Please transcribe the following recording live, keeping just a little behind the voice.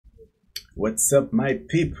What's up, my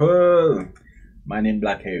people? My name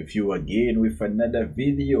Black Hair with you again with another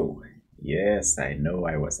video. Yes, I know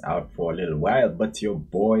I was out for a little while, but your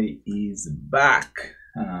boy is back.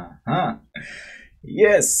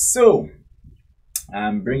 Yes, so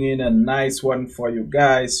I'm bringing a nice one for you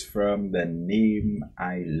guys from the name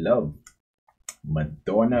I love,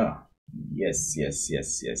 Madonna. Yes.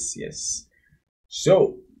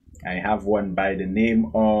 So I have one by the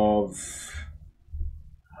name of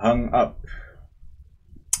Hung Up.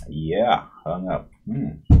 Yeah, hung up.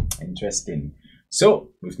 Interesting. So,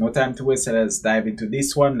 with no time to waste, let's dive into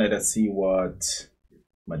this one. Let us see what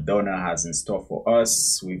Madonna has in store for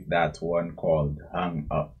us with that one called Hung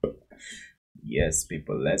Up. Yes,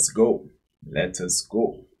 people, let's go. Let us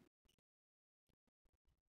go.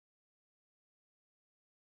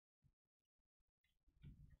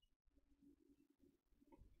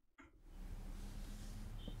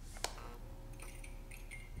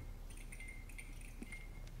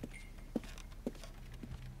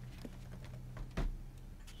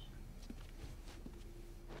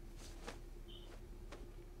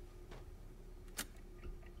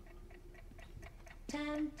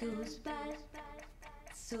 Time goes by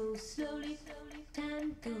so slowly.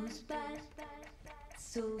 Time goes by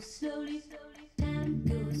so slowly. Time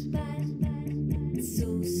goes by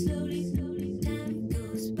so slowly. Time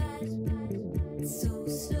goes by so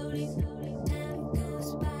slowly. Time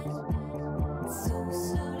goes by so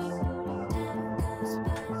slowly. Time goes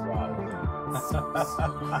by. Wow.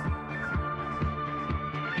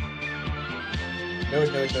 No.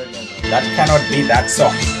 That cannot be that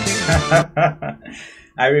song.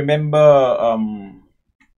 I remember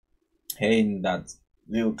hearing that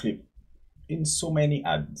little clip in so many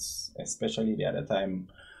ads, especially the other time.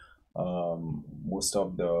 Most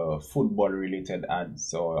of the football related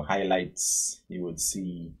ads or highlights, you would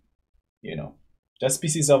see, just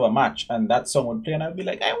pieces of a match, and that song would play, and I'd be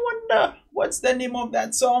like, I wonder what's the name of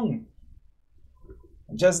that song.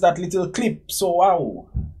 Just that little clip. So wow,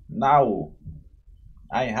 now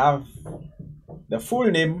I have the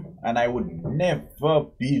full name, and I would never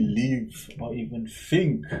believe or even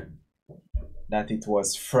think that it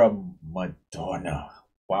was from Madonna.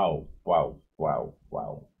 Wow.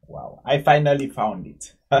 I finally found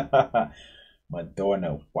it.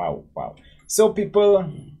 Madonna. Wow. So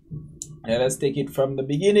people, let us take it from the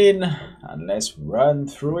beginning and let's run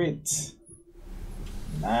through it.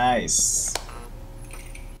 Nice.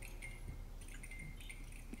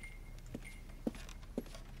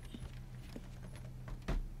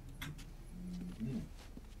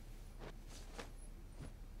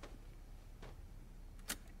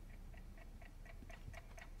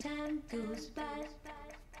 Time goes by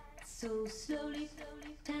so slowly.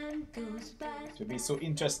 Time goes by. It will be so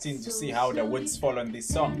interesting to see how the words fall on this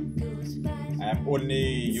song. I am only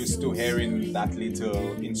used to hearing that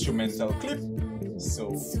little instrumental clip, so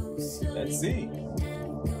let's see.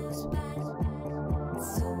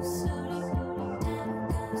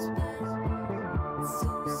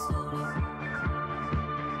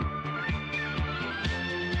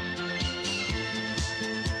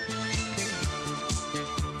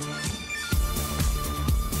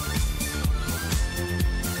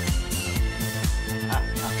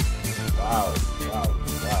 Wow.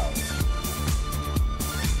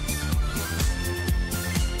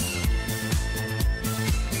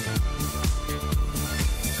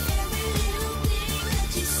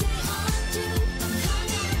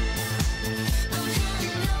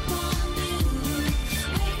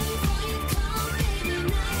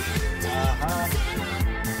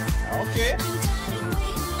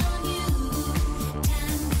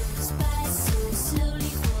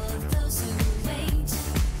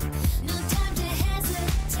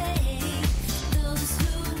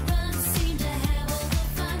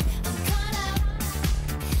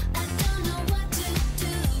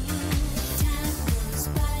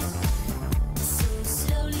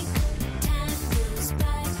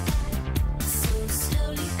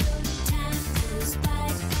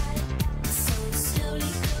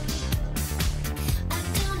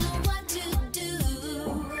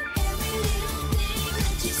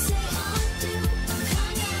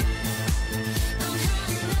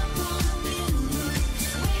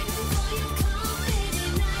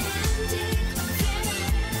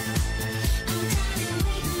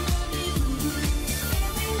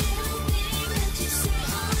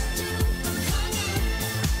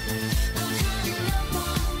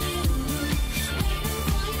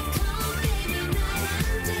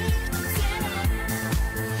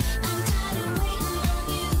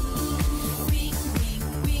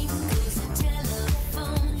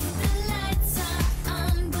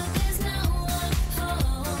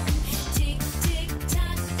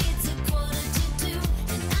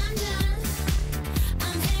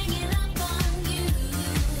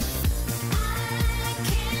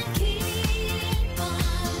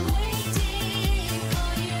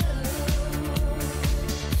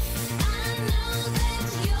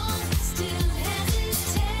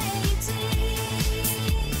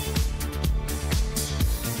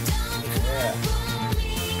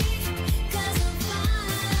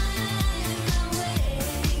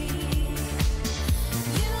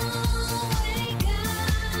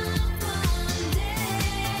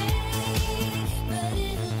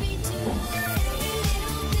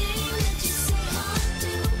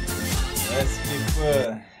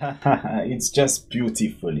 It's just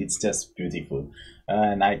beautiful. It's just beautiful.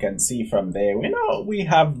 And I can see from there, we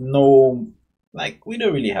have no, like, we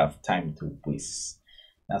don't really have time to waste.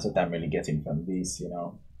 That's what I'm really getting from this.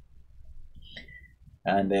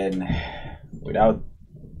 And then, without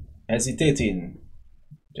hesitating,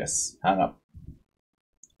 just hang up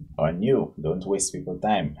on you. Don't waste people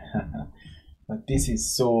time. But this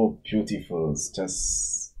is so beautiful. It's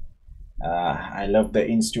just, I love the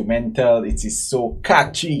instrumental. It is so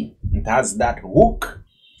catchy. It has that hook.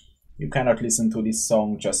 You cannot listen to this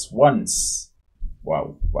song just once.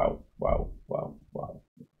 Wow, wow, wow, wow, wow.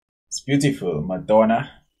 It's beautiful, Madonna.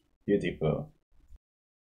 Beautiful.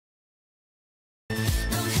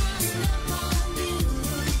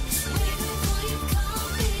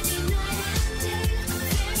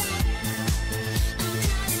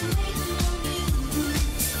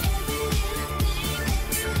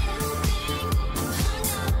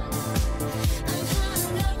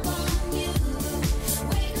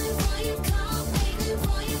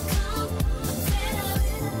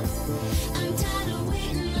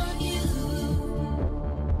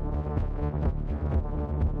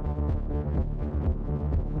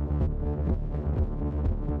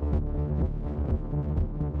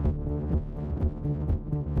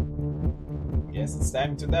 Yes, it's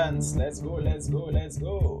time to dance. Let's go, let's go, let's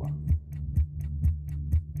go.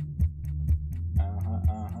 Uh-huh,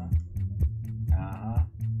 uh-huh, uh-huh.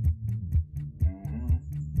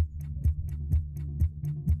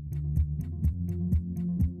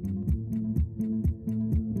 Mhm.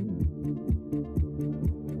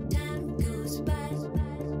 Time goes by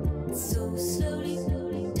so slowly.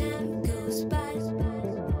 Time goes by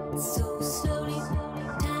so slowly.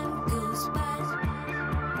 Time goes by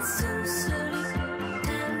so slowly.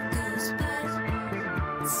 Time goes by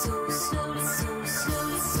so slowly. So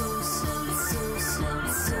slowly. So slowly. So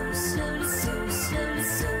slowly. So slowly. So slowly. So slowly.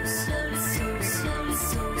 So slowly. So slowly. So slowly.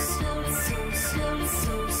 So slowly. So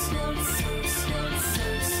slowly. So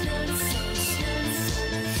slowly. So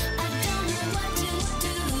slowly. I don't know what to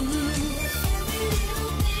do. Every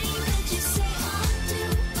little thing that you say or do,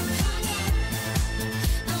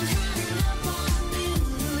 I'm hanging up on you.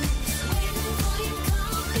 Waiting for your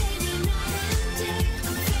call, baby, night and day.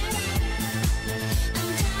 I'm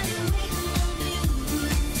tired of waiting on you.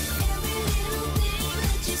 Every little thing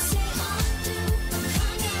that you say or do, I'm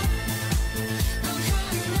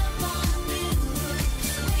hanging up on you.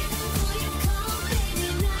 Waiting for your call, baby,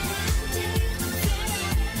 night and day.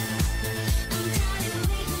 I'm tired of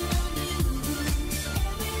waiting on you. Every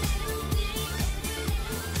little thing,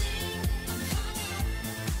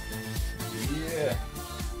 Yeah.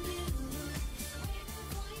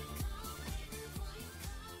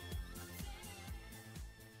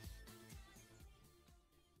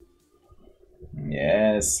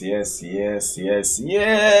 Yes, yes, yes, yes,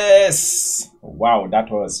 yes. Wow, that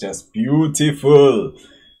was just beautiful.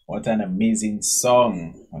 What an amazing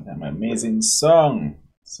song. What an amazing song.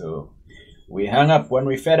 So we hang up when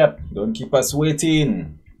we fed up. Don't keep us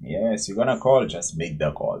waiting. Yes, you're gonna call, just make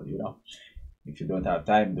the call. If you don't have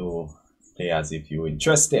time, do play as if you're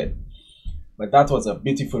interested. But that was a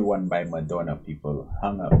beautiful one by Madonna, people.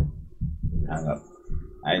 Hang up. Hang up.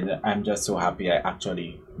 I'm just so happy I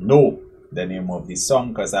actually know the name of this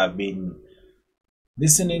song because I've been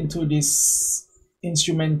listening to this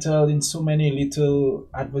instrumental in so many little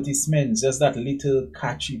advertisements, just that little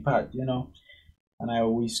catchy part. And I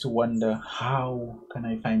always used to wonder, how can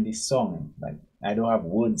I find this song? Like, I don't have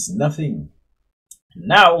words, nothing.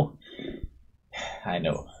 Now I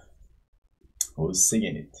know who's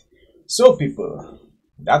singing it. So, people,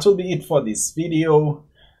 that will be it for this video,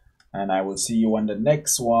 and I will see you on the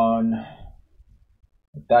next one.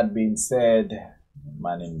 With that being said,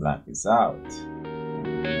 Man in Black is out.